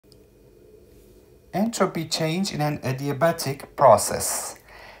Entropy change in an adiabatic process.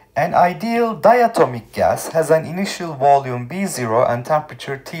 An ideal diatomic gas has an initial volume B0 and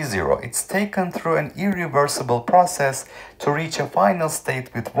temperature T0. It's taken through an irreversible process to reach a final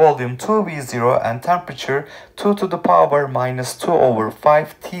state with volume 2V0 and temperature 2 to the power minus 2 over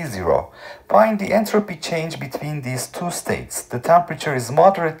 5 T0. Find the entropy change between these two states. The temperature is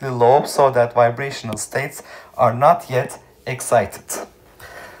moderately low so that vibrational states are not yet excited.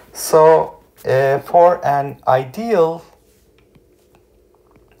 So, for an ideal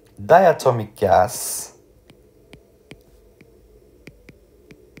diatomic gas,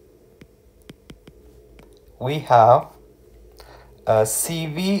 we have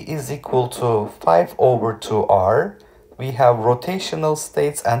Cv is equal to 5 over 2R. We have rotational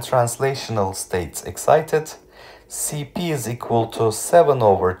states and translational states excited. Cp is equal to 7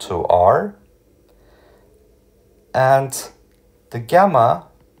 over 2R. And the gamma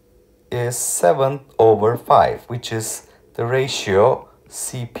is 7 over 5, which is the ratio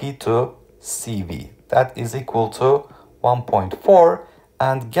Cp to Cv. That is equal to 1.4,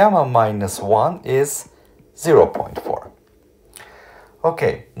 and gamma minus 1 is 0.4.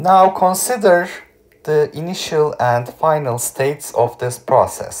 Okay, now consider the initial and final states of this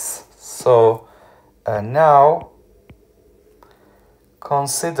process. So now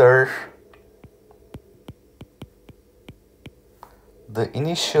consider the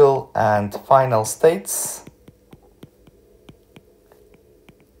initial and final states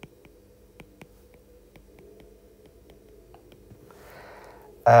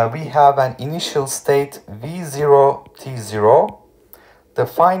we have an initial state V0 T0. The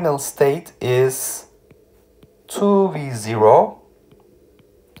final state is 2V0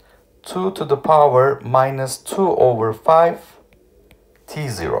 2 to the power minus 2 over 5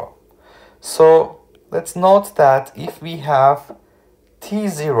 T0. So let's note that if we have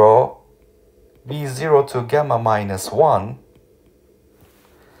T0 V0 to gamma minus 1,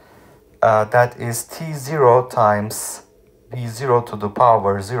 that is T0 times V0 to the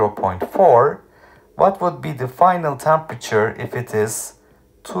power 0.4, what would be the final temperature if it is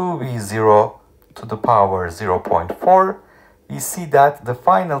 2V0 to the power 0.4? We see that the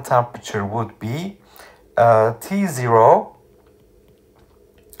final temperature would be T0,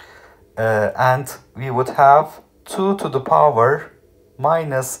 and we would have 2 to the power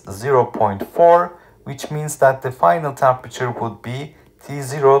minus 0.4, which means that the final temperature would be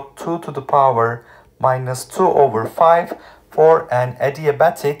T0 2 to the power minus 2 over 5 for an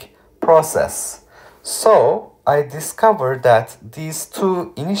adiabatic process. So I discovered that these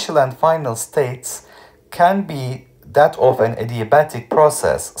two initial and final states can be that of an adiabatic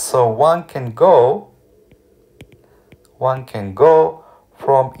process. So one can go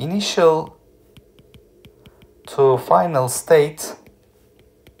from initial to final state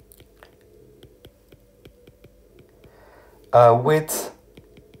with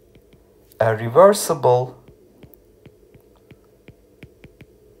a reversible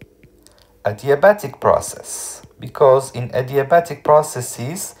adiabatic process, because in adiabatic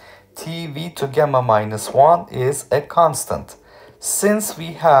processes Tv to gamma minus 1 is a constant. Since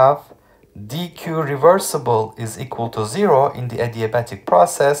we have dq reversible is equal to 0 in the adiabatic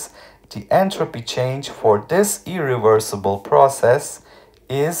process, the entropy change for this irreversible process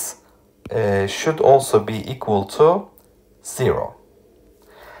is should also be equal to 0.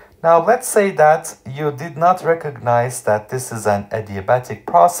 Now let's say that you did not recognize that this is an adiabatic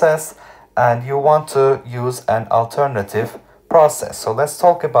process and you want to use an alternative process. So let's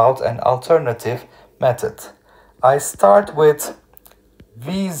talk about an alternative method. I start with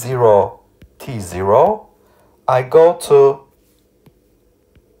V0 T0. I go to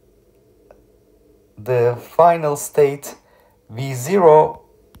the final state V0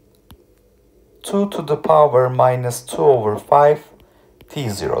 2 to the power minus 2 over 5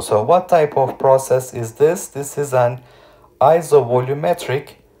 T0. So what type of process is this? This is an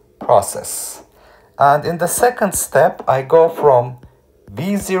isovolumetric process. And in the second step, I go from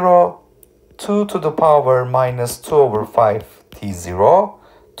V0 2 to the power minus 2 over 5 T0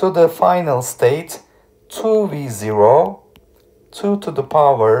 to the final state 2V0 2 to the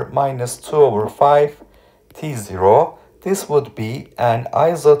power minus 2 over 5 T0. This would be an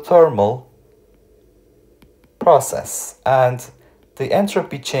isothermal process, and the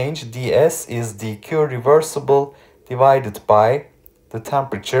entropy change ds is dq reversible divided by the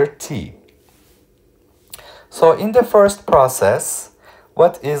temperature T. So in the first process,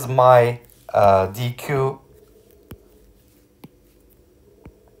 what is my dq?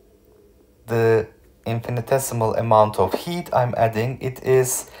 The infinitesimal amount of heat I'm adding, it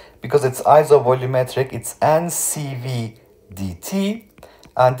is, because it's isovolumetric, it's ncv dt,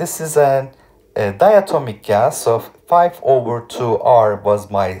 and this is an diatomic gas of 5/2 R was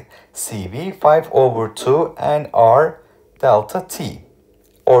my CV, 5/2 nR delta T,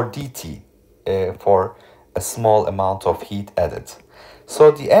 or dt, for a small amount of heat added.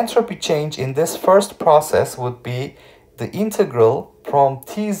 So the entropy change in this first process would be the integral from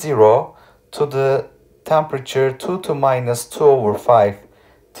T0 to the temperature 2 to minus 2/5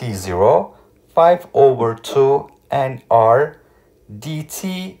 T0, 5/2 nR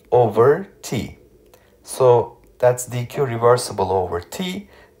dt over T. So that's dq reversible over T.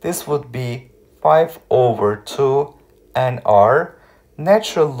 This would be 5/2 nR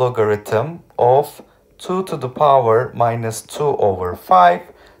natural logarithm of 2 to the power minus 2/5.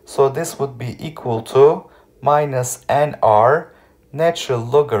 So this would be equal to minus nR natural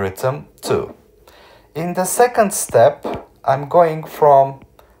logarithm 2. In the second step, I'm going from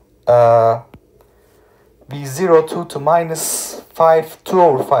V0 2 to minus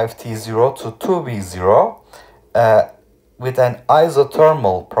 2/5 T0 to 2V0 with an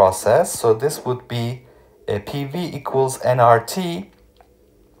isothermal process. So this would be PV equals nRT,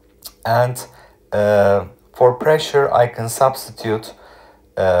 and for pressure I can substitute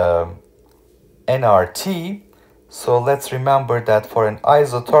nRT. So let's remember that for an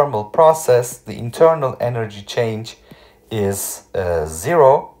isothermal process, the internal energy change is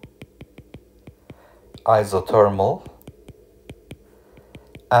 0, isothermal,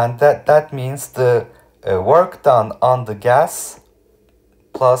 and that means the work done on the gas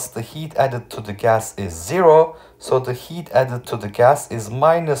plus the heat added to the gas is 0. So the heat added to the gas is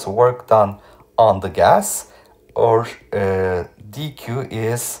minus work done on the gas, or dq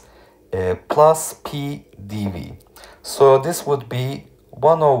is plus p dv. So this would be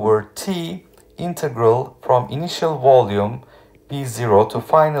 1/T integral from initial volume V0 to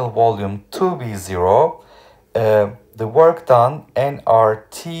final volume 2V0. The work done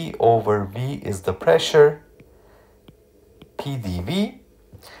nRT over V is the pressure, p dv,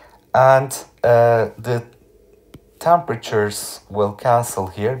 and the temperatures will cancel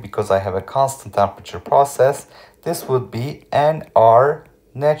here because I have a constant temperature process. This would be nR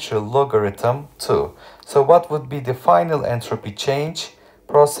natural logarithm 2. So what would be the final entropy change?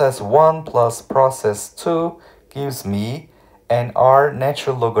 Process 1 plus process 2 gives me nR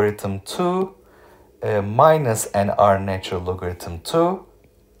natural logarithm 2 minus nR natural logarithm 2,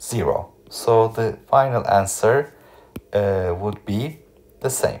 0. So the final answer would be the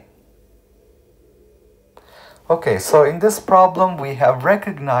same. Okay, so in this problem we have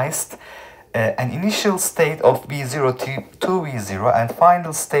recognized an initial state of V0 to 2V0 and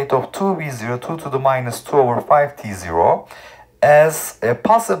final state of 2V0 2 to the minus 2/5 T0 as a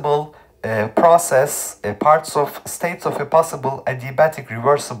possible process, parts of states of a possible adiabatic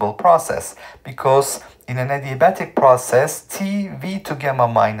reversible process, because in an adiabatic process Tv to gamma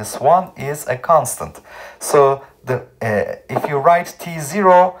minus 1 is a constant. So if you write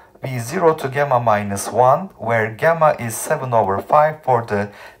T0 V0 to gamma minus 1, where gamma is 7/5 for the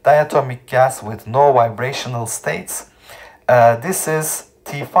diatomic gas with no vibrational states, this is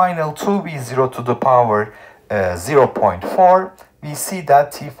T final 2V0 to the power 0.4. We see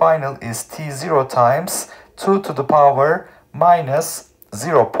that T final is T0 times 2 to the power minus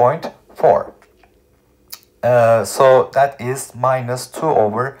 0.4. So that is minus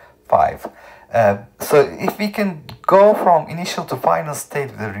 2/5. So if we can go from initial to final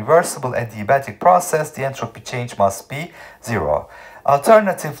state with a reversible adiabatic process, the entropy change must be 0.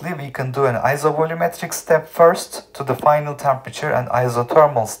 Alternatively, we can do an isovolumetric step first to the final temperature and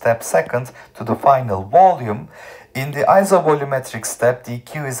isothermal step second to the final volume. In the isovolumetric step,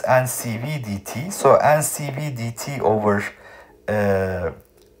 dq is ncv dt. So ncv dt over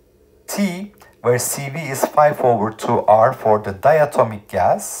T, where Cv is 5/2R for the diatomic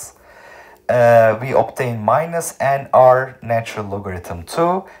gas. We obtain minus nR natural logarithm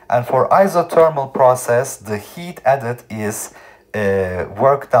 2. And for isothermal process, the heat added is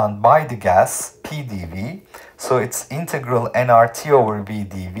work done by the gas, p dv. So it's integral nRT over v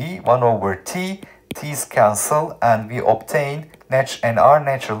dv, 1/T. T's cancel, and we obtain nR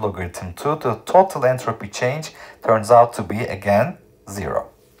natural logarithm 2. The total entropy change turns out to be again 0.